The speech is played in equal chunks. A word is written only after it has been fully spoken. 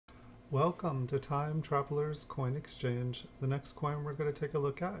Welcome to Time Traveler's Coin Exchange. The next coin we're going to take a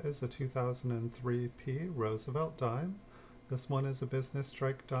look at is a 2003 Roosevelt dime. This one is a business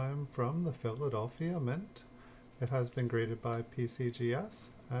strike dime from the Philadelphia Mint. It has been graded by PCGS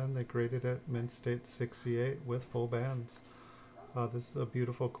and they graded it Mint State 68 with full bands. This is a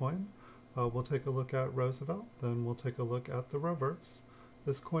beautiful coin. We'll take a look at Roosevelt, then we'll take a look at the reverse.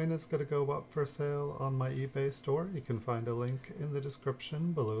 This coin is going to go up for sale on my eBay store. You can find a link in the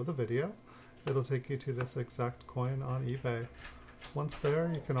description below the video. It'll take you to this exact coin on eBay. Once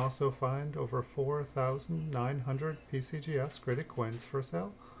there, you can also find over 4,900 PCGS graded coins for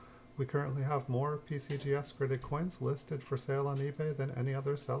sale. We currently have more PCGS graded coins listed for sale on eBay than any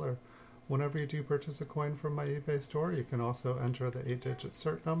other seller. Whenever you do purchase a coin from my eBay store, you can also enter the 8-digit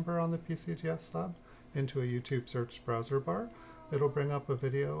cert number on the PCGS slab into a YouTube search browser bar. It'll bring up a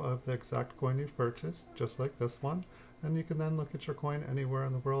video of the exact coin you've purchased, just like this one, and you can then look at your coin anywhere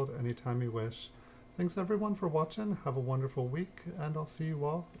in the world anytime you wish. Thanks everyone for watching, have a wonderful week, and I'll see you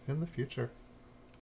all in the future.